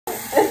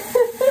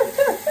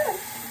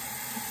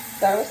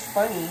That was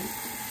funny.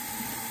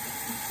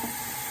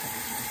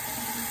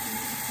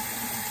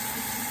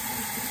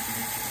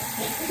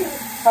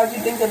 How'd you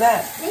think of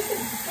that? This is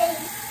fake.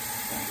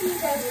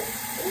 He's a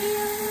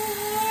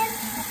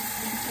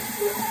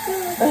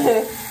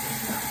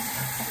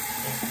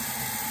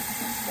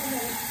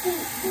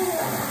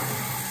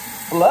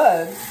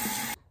Blood.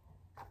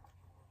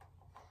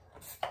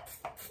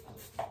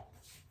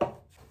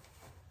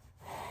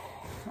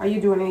 Are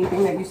you doing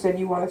anything that you said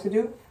you wanted to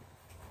do?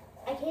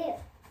 I can't.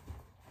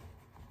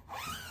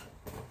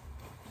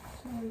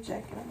 Sorry,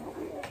 Jackie, I'm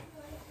over here.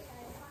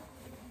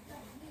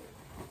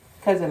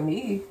 Because of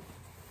me.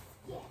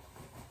 Yeah.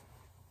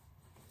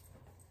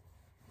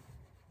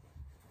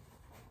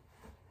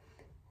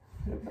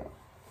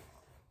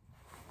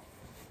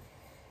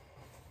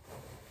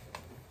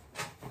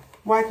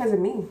 Why because of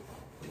me?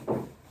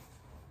 Well,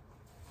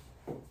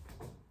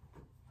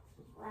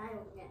 I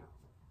don't know.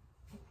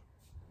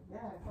 Yeah,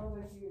 it sounds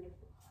like you're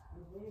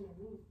blaming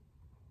me.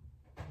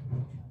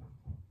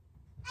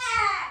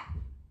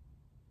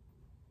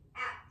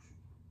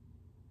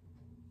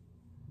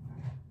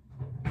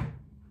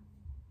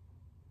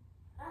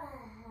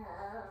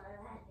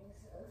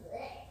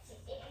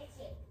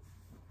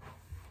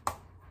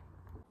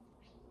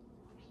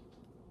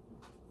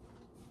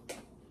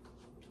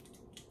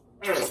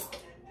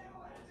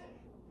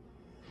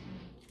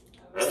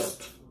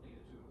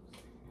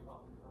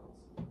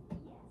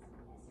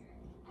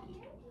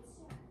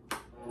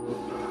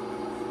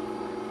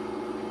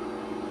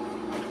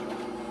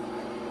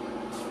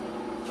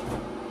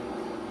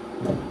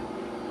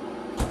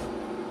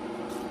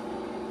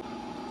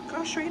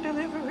 Grocery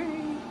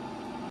delivery.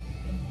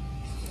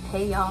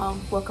 Hey y'all,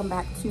 welcome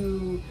back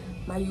to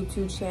my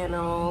YouTube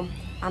channel.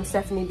 I'm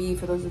Stephanie B,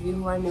 for those of you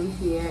who are new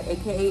here,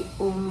 aka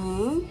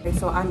Umi. Okay,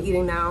 so I'm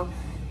eating now.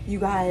 You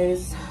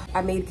guys,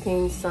 I made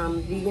King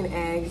some vegan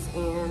eggs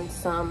and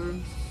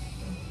some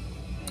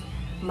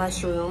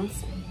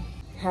mushrooms.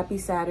 Happy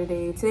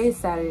Saturday. Today is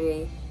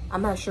Saturday.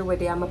 I'm not sure what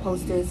day I'm gonna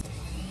post this.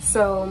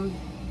 So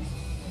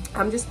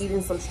I'm just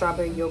eating some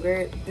strawberry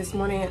yogurt. This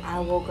morning I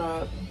woke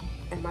up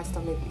and my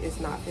stomach is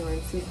not feeling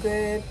too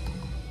good.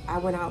 I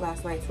went out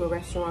last night to a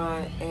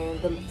restaurant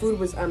and the food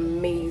was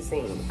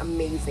amazing,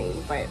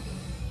 but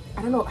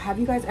I don't know, have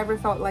you guys ever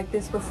felt like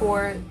this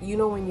before? You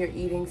know, when you're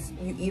eating,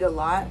 you eat a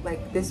lot.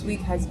 Like this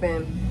week has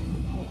been,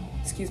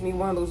 excuse me,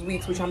 one of those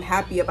weeks which I'm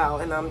happy about,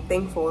 and I'm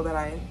thankful that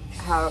I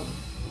have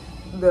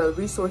the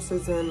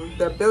resources and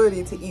the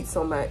ability to eat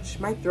so much.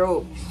 My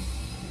throat,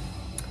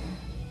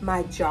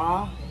 my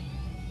jaw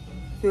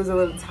feels a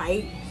little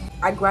tight.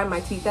 I grind my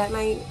teeth that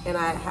night, and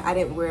I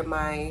didn't wear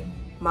my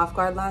mouth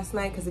guard last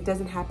night because it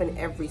doesn't happen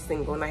every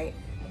single night.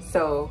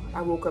 So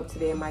I woke up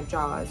today and my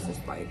jaw is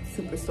just like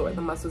super sore,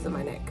 the muscles in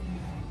my neck.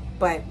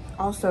 But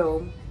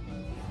also,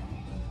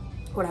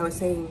 what I was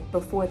saying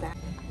before that,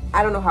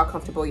 I don't know how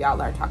comfortable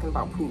y'all are talking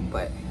about poop,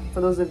 but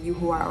for those of you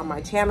who are on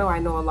my channel, I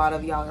know a lot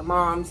of y'all are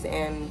moms,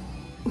 and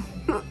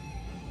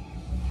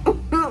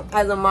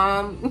as a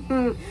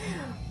mom,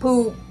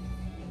 poop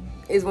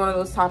is one of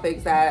those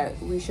topics that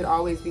we should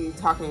always be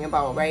talking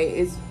about,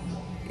 right?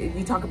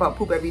 You talk about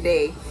poop every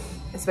day,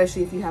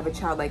 especially if you have a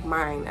child like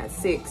mine at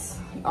 6.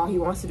 All he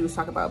wants to do is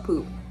talk about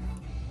poop.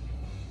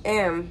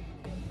 And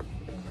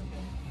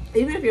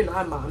even if you're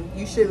not a mom,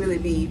 you should really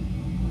be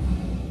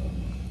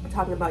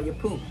talking about your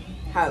poop,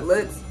 how it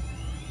looks,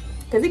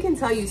 because it can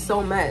tell you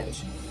so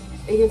much.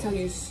 It can tell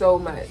you so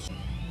much.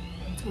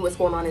 What's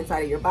going on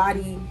inside of your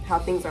body, how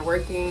things are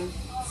working.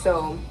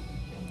 So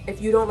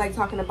if you don't like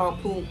talking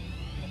about poop,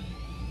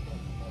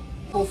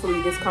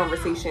 hopefully this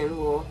conversation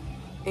will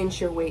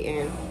inch your way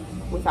in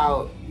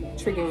without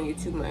triggering you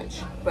too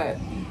much. But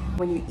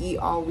when you eat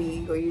all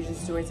week, or you're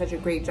just doing such a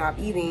great job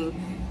eating,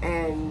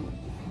 and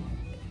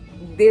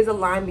there's a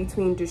line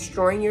between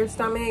destroying your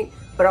stomach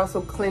but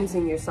also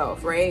cleansing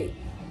yourself, right?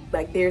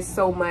 Like there's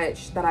so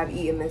much that I've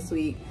eaten this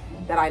week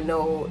that I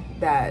know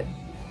that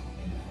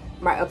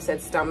my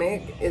upset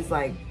stomach is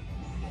like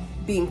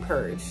being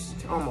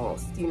purged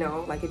almost, you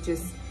know? Like it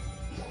just,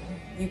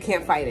 you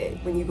can't fight it.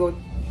 When you go,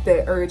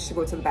 the urge to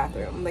go to the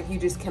bathroom, like you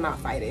just cannot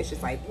fight it. It's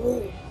just like,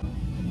 ooh.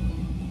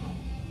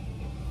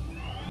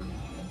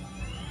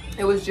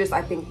 It was just,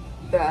 I think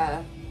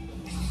the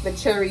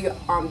cherry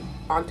on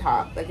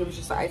top, like it was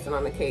just the icing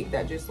on the cake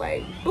that just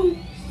like,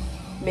 boom,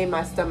 made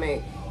my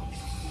stomach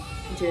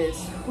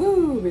just,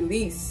 woo,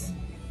 release.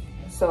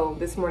 So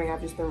this morning I've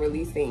just been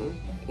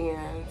releasing,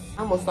 and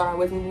I almost thought I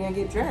wasn't even gonna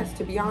get dressed,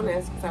 to be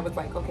honest, because I was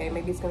like, okay,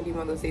 maybe it's gonna be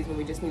one of those days where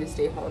we just need to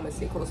stay home and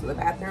stay close to the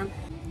bathroom,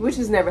 which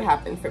has never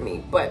happened for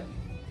me, but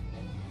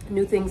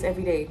new things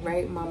every day,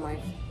 right? Mom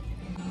life.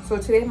 So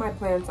today my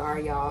plans are,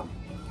 y'all,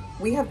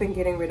 we have been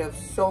getting rid of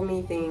so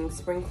many things,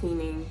 spring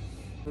cleaning,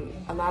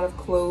 a lot of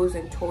clothes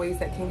and toys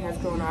that King has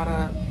grown out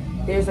of.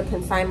 There's a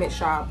consignment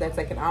shop that's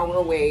like an hour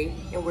away,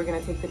 and we're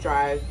gonna take the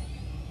drive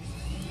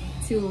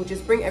to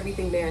just bring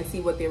everything there and see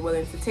what they're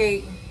willing to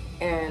take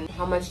and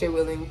how much they're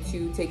willing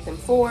to take them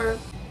for,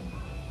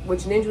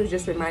 which Ninja was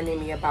just reminding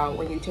me about.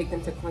 When you take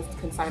them to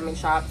consignment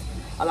shops,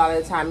 a lot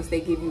of the times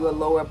they give you a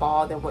lower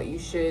ball than what you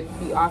should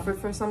be offered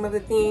for some of the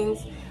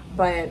things.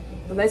 But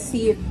let's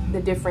see if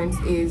the difference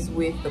is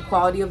with the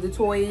quality of the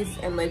toys,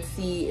 and let's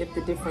see if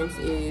the difference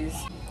is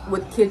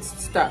with kids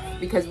stuff,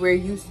 because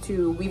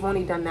we've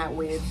only done that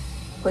with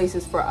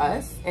places for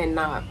us and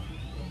not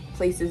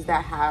places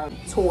that have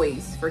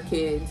toys for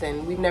kids,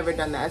 and we've never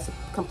done that. It's a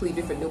completely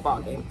different new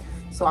ball game.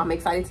 So I'm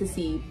excited to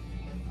see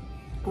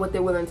what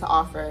they're willing to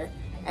offer,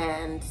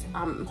 and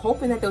I'm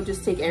hoping that they'll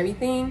just take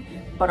everything.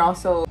 But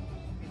also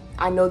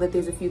I know that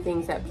there's a few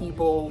things that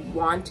people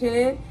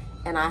wanted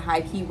and I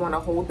high-key want to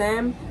hold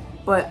them,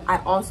 but I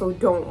also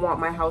don't want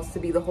my house to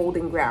be the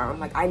holding ground.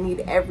 Like, I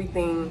need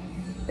everything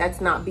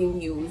that's not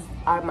being used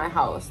out of my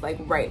house, like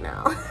right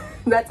now.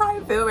 That's how I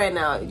feel right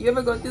now. You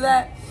ever go through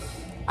that?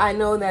 I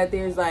know that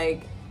there's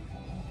like,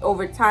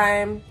 over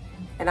time,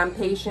 and I'm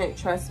patient,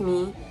 trust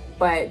me,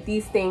 but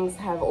these things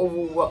have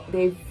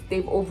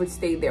they've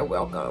overstayed their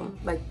welcome.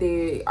 Like,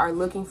 they are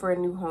looking for a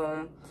new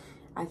home.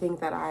 I think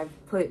that I've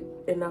put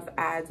enough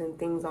ads and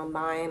things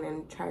online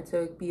and tried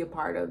to be a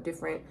part of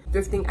different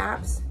thrifting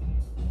apps,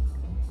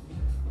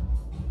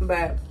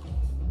 but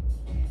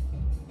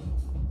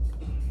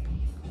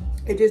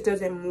it just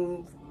doesn't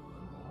move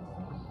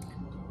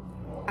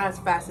as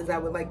fast as I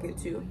would like it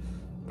to.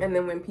 And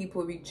then when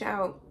people reach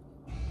out,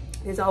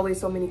 there's always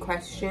so many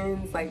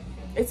questions. Like,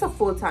 it's a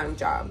full-time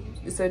job.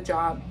 It's a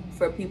job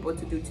for people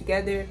to do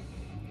together,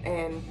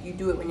 and you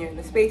do it when you're in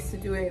the space to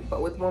do it.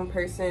 But with one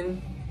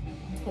person,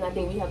 and I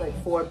think we have like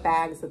 4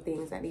 bags of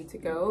things that need to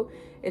go,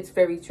 it's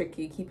very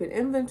tricky keeping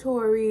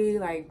inventory.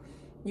 Like,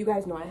 you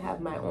guys know I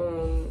have my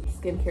own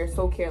skincare,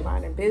 soul care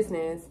line of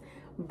business,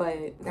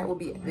 but that will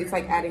be, it's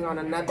like adding on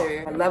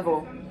another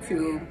level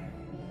to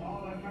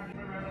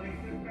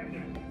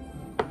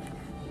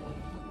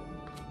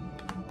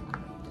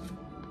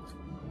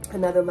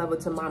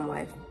mom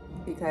life,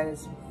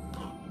 because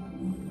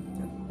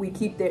we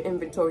keep their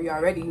inventory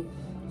already.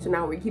 So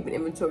now we're keeping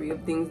inventory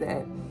of things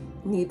that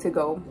need to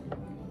go.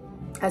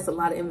 That's a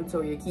lot of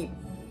inventory to keep.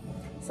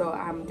 So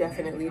I'm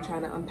definitely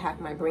trying to unpack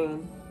my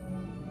brain,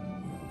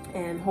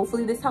 and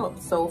hopefully this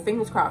helps. So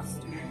fingers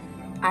crossed.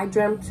 I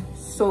dreamt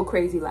so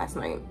crazy last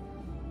night.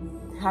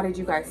 How did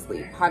you guys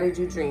sleep? How did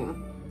you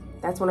dream?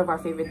 That's one of our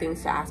favorite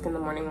things to ask in the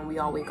morning when we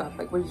all wake up.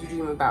 Like, what did you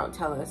dream about?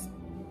 Tell us.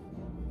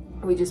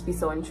 We just be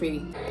so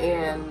intrigued.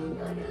 And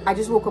I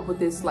just woke up with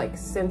this like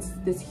sense,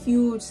 this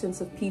huge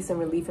sense of peace and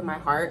relief in my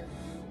heart,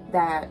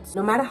 that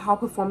no matter how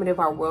performative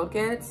our world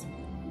gets,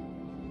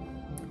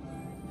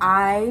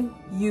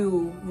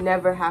 you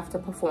never have to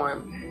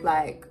perform.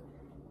 Like,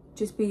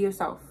 just be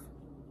yourself.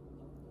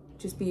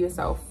 Just be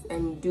yourself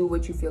and do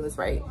what you feel is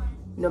right,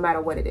 no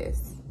matter what it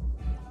is.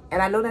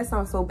 And I know that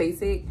sounds so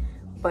basic,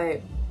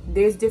 but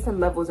there's different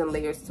levels and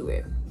layers to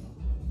it.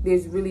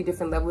 There's really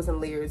different levels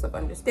and layers of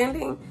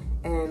understanding,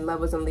 and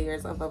levels and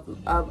layers of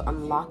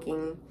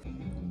unlocking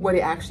what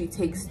it actually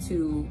takes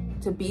to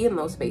be in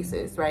those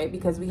spaces, right?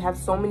 Because we have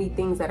so many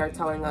things that are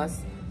telling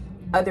us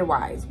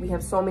otherwise. We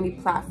have so many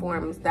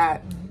platforms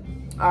that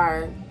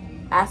are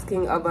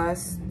asking of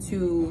us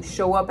to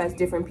show up as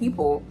different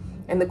people.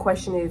 And the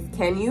question is,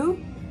 can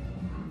you?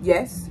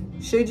 Yes.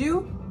 Should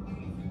you?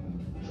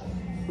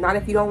 Not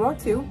if you don't want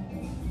to.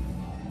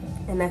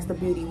 And that's the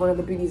beauty, one of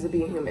the beauties of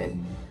being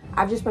human.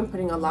 I've just been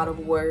putting a lot of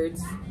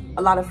words,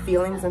 a lot of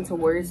feelings into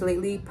words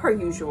lately, per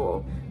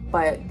usual.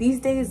 But these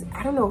days,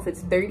 I don't know if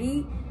it's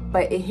 30,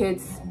 but it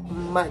hits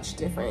much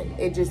different.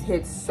 It just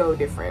hits so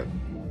different.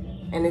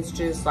 And it's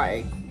just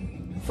like,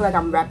 I feel like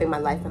I'm wrapping my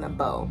life in a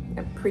bow,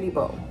 a pretty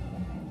bow.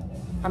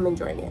 I'm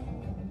enjoying it.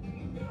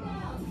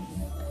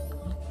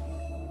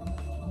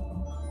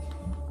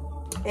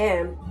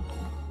 And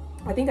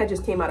I think I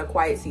just came out of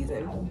quiet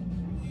season.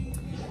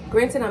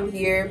 Granted, I'm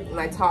here and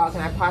I talk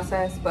and I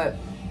process, but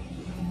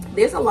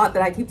there's a lot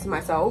that I keep to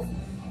myself,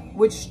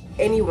 which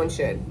anyone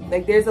should.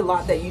 Like, there's a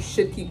lot that you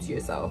should keep to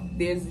yourself.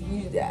 There's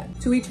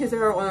to each his or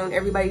her own.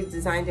 Everybody's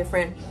designed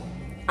different.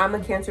 I'm a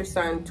Cancer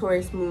sun,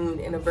 Taurus moon,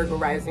 and a Virgo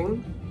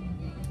rising.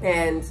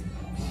 And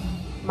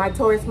my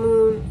Taurus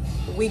moon,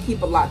 we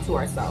keep a lot to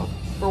ourselves.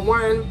 For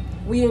one,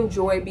 we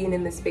enjoy being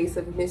in the space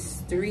of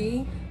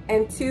mystery.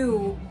 And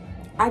two,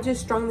 I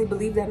just strongly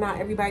believe that not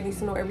everybody needs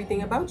to know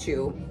everything about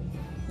you,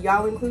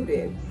 y'all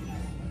included.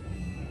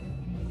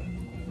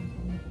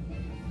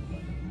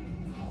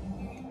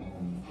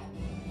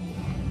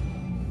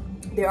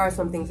 There are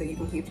some things that you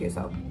can keep to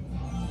yourself.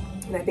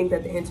 And I think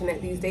that the internet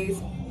these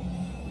days,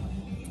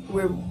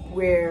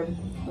 we're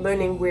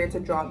learning where to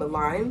draw the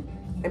line,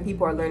 and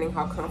people are learning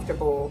how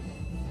comfortable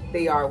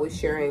they are with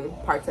sharing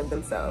parts of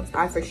themselves.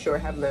 I for sure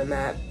have learned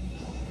that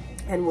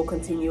and will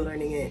continue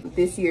learning it.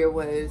 This year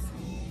was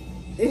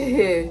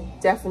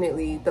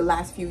definitely, the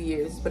last few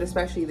years, but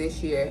especially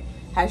this year,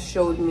 has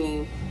showed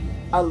me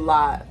a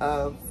lot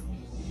of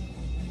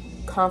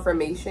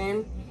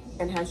confirmation,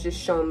 and has just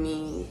shown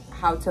me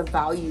how to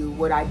value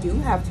what I do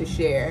have to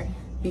share,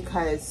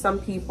 because some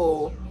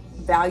people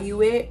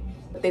value it,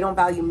 but they don't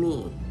value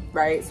me,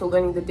 right? So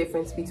learning the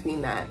difference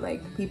between that,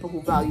 like people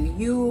who value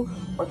you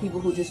or people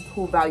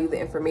who value the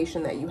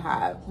information that you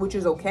have, which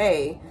is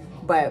okay,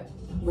 but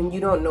when you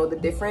don't know the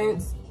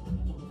difference,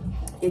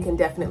 it can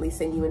definitely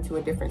send you into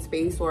a different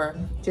space, or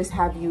just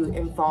have you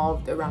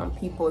involved around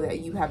people that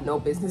you have no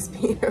business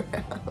being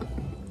around.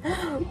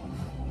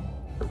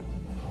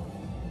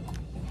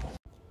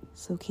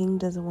 So King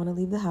doesn't want to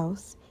leave the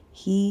house.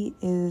 He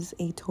is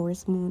a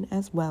Taurus moon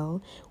as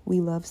well.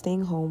 We love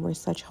staying home. We're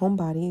such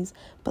homebodies.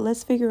 But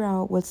let's figure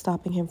out what's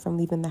stopping him from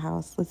leaving the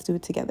house. Let's do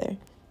it together.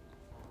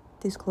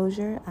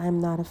 Disclosure, I'm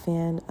not a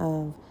fan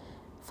of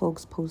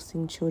folks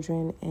posting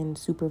children in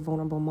super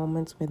vulnerable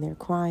moments when they're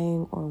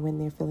crying or when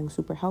they're feeling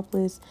super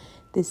helpless.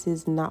 This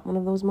is not one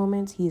of those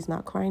moments. He is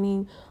not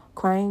crying,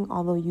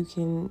 although you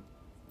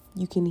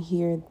can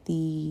hear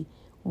the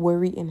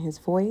worry in his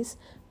voice,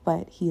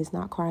 but he is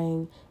not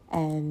crying.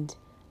 And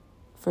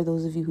for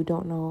those of you who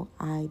don't know,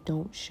 I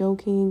don't show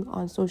King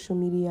on social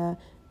media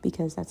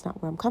because that's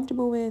not where I'm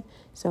comfortable with.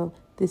 So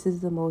this is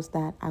the most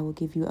that I will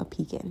give you a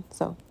peek in.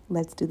 So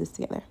let's do this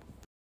together.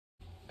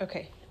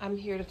 Okay, I'm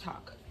here to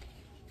talk.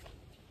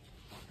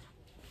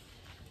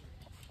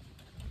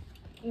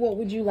 What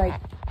would you like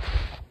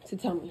to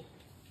tell me?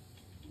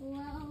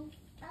 Well,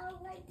 I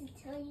would like to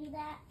tell you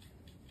that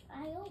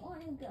I don't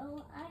want to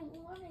go. I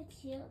want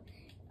to chill,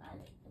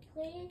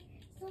 play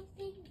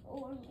something,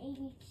 or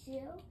maybe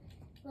chill.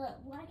 But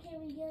why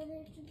can't we go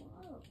there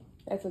tomorrow?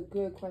 That's a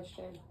good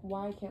question.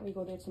 Why can't we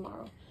go there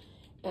tomorrow?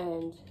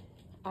 And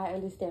I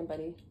understand,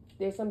 buddy.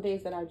 There's some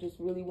days that I just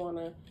really want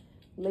to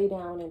lay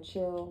down and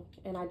chill,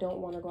 and I don't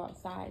want to go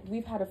outside.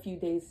 We've had a few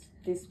days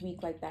this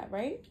week like that,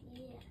 right?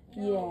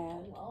 Yeah.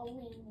 No,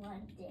 only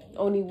one day.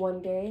 Only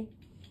one day?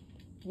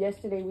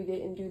 Yesterday we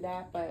didn't do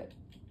that, but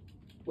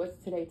what's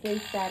today?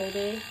 Today's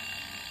Saturday.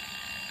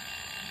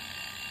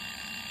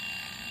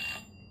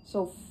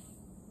 So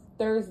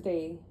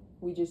Thursday,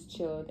 we just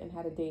chilled and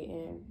had a day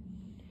in.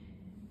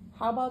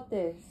 How about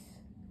this?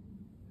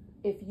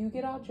 If you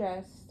get all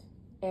dressed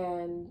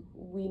and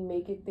we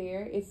make it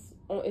there, it's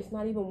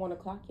not even 1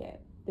 o'clock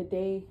yet. The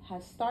day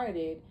has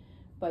started,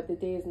 but the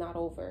day is not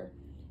over.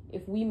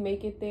 If we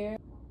make it there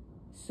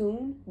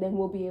soon, then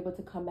we'll be able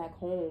to come back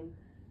home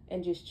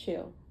and just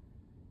chill.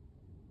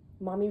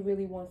 Mommy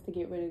really wants to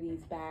get rid of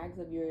these bags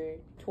of your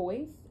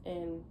toys,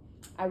 and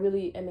I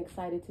really am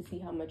excited to see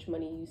how much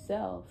money you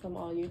sell from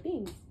all your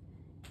things.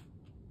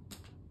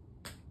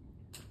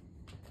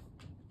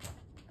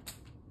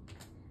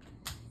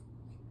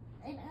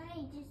 And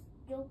I just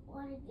don't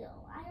want to go.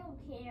 I don't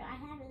care. I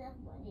have enough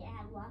money. I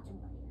have lots of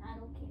money. I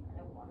don't care. I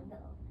don't want to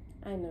go.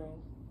 I know.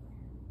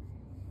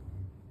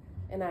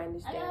 And I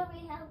understand. I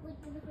already have like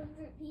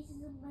 100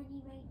 pieces of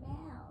money right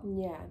now.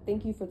 Yeah,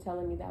 thank you for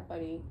telling me that,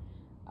 buddy.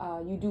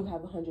 You do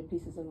have 100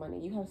 pieces of money.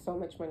 You have so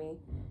much money.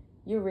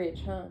 You're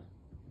rich, huh?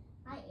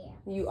 I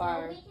am. You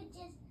are.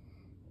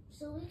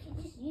 So we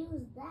could just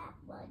use that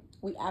money.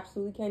 We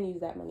absolutely can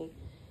use that money.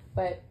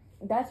 But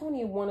that's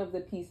only one of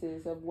the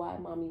pieces of why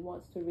Mommy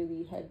wants to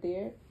really head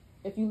there.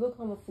 If you look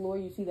on the floor,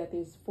 you see that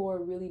there's 4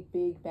 really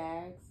big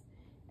bags.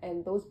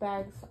 And those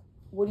bags,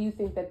 what do you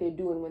think that they're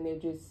doing when they're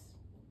just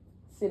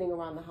sitting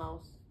around the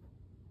house?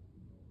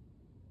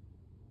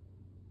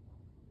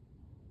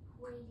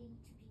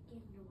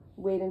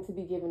 Waiting to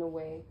be given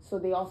away. So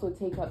they also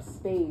take up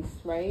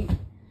space, right?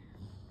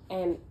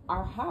 And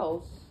our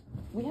house,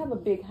 we have a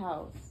big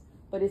house,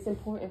 but it's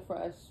important for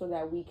us so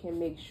that we can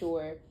make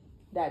sure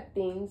that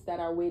things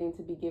that are waiting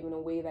to be given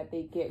away, that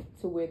they get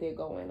to where they're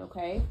going,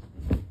 okay?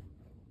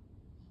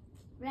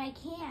 But I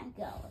can't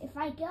go. If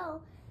I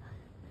go,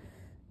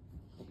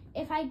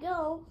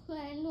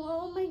 then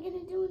what am I going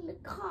to do in the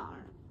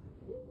car?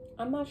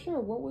 I'm not sure.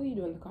 What will you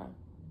do in the car?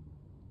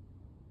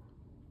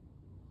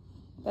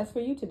 That's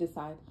for you to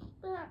decide.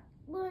 But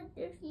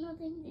there's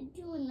nothing to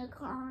do in the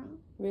car.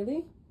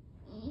 Really?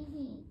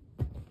 Mm-hmm.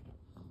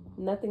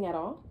 Nothing at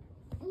all?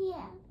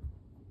 Yeah.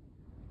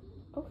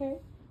 Okay.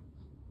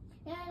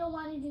 And I don't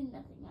want to do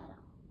nothing at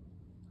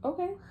all.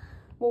 Okay.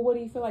 Well, what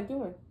do you feel like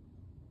doing?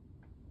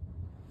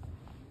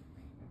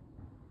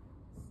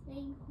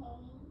 Staying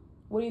home.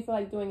 What do you feel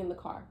like doing in the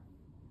car?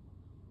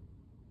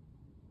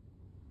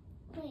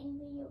 Playing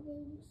video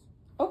games.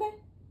 Okay.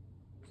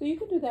 So you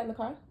can do that in the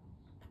car.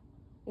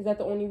 Is that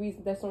the only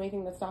reason? That's the only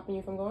thing that's stopping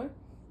you from going?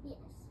 Yes.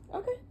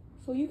 Okay.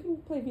 So you can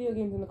play video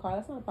games in the car.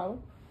 That's not a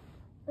problem.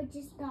 But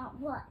just not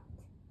what?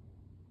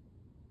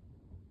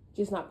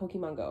 Just not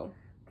Pokemon Go.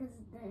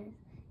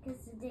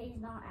 Because today's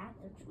not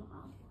after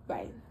tomorrow.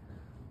 Right.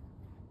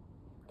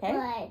 Okay.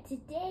 But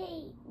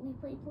today we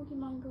played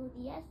Pokemon Go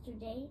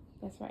yesterday.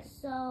 That's right.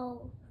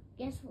 So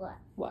guess what?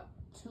 What?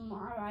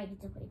 Tomorrow I get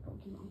to play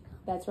Pokemon Go.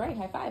 That's right.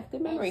 High five.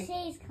 Good memory. And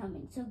Shay's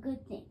coming, so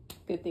good thing.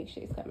 Good thing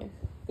Shay's coming.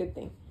 Good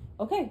thing.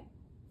 Okay.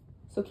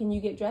 So can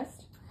you get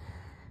dressed?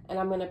 And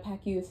I'm gonna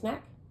pack you a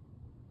snack.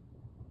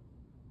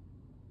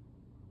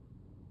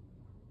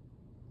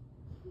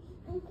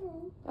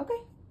 Okay.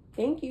 Okay.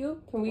 Thank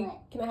you.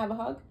 Can I have a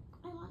hug?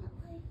 I want to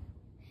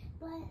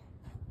play,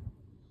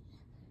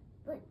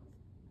 but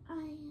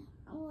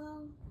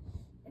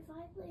if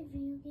I play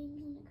video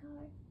games in the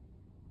car,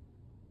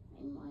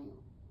 I might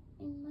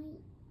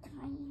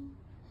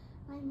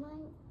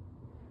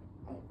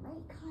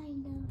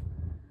kind of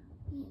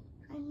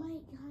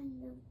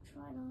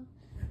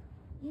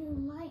you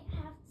might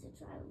have to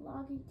try to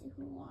log into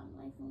Hulu on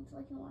my phone so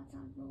I can watch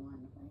on Hulu on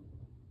the way.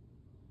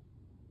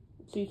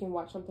 So you can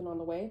watch something on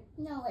the way?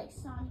 No, like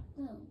Sonic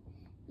Boom.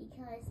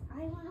 Because I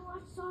want to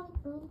watch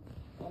Sonic Boom,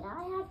 and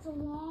I have to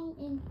log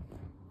in,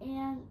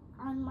 and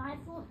on my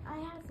phone, I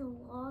have to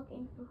log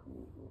in for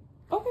Hulu.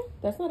 Okay,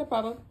 that's not a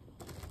problem.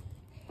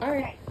 All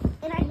right.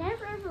 And I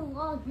never ever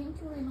logged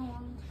into it in a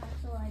long time,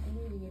 so I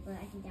deleted it, but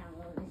I can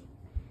download it.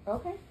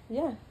 Okay,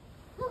 yeah.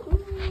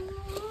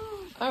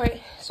 All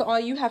right, so all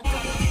you have to...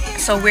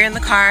 So we're in the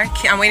car.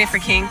 I'm waiting for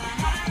King.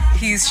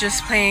 He's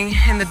just playing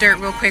in the dirt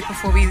real quick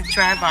before we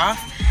drive off.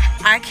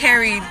 I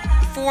carried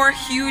 4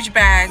 huge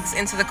bags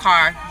into the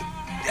car.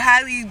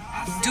 Highly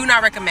do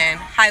not recommend.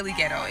 Highly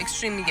ghetto,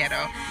 extremely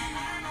ghetto.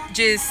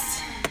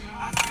 Just,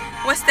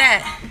 what's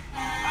that?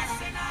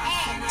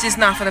 Just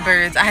not for the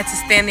birds. I had to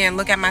stand there and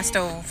look at my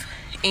stove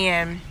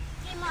and,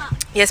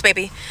 yes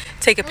baby,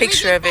 take a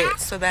picture of it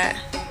so that.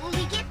 When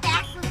we get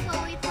back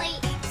before we play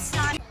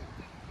Sonic.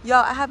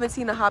 Y'all, I haven't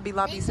seen a Hobby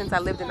Lobby since I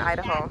lived in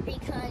Idaho.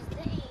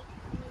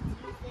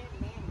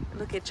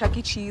 Look at Chuck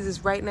E. Cheese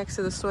is right next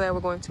to the store that we're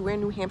going to. We're in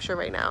New Hampshire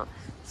right now.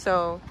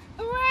 So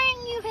we're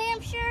in New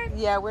Hampshire?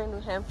 Yeah, we're in New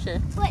Hampshire.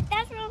 But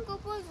that's where Uncle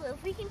Buzz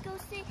lives. We can go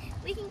stop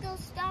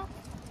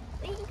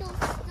and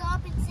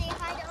say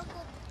hi to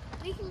Uncle.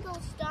 We can go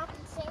stop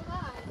and say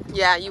hi.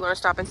 Yeah, you want to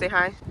stop and say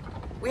hi?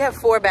 We have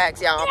 4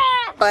 bags, y'all.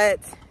 Yeah. But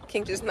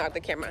King just knocked the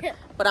camera.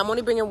 But I'm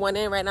only bringing 1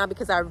 in right now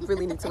because I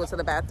really need to go to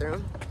the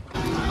bathroom.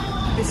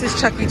 This is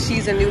Chuck E.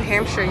 Cheese in New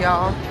Hampshire,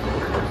 y'all.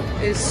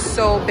 It's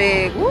so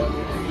big. Woo.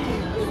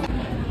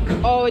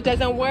 Oh, it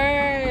doesn't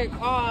work.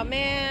 Oh,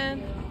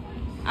 man.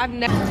 I've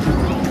never...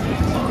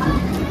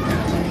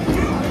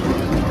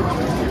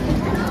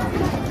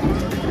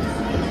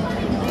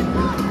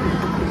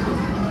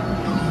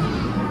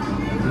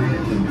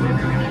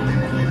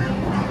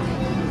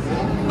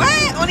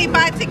 What? Only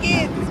buy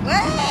tickets?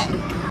 What?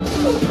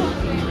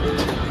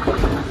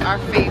 Our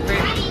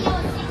favorite.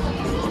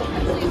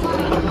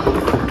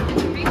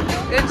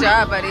 Good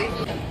job, buddy.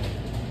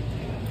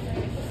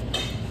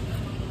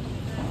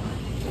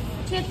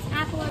 Chips,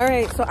 apple. All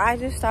right, so I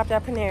just stopped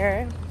at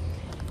Panera.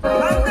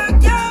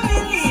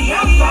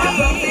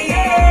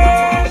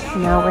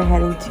 Now we're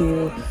heading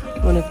to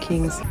one of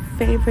King's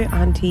favorite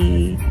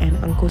auntie and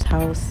uncle's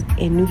house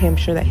in New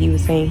Hampshire that he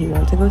was saying he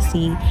wanted to go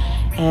see.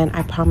 And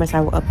I promise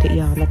I will update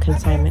y'all on the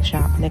consignment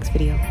shop next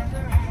video.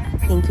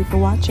 Thank you for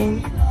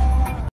watching.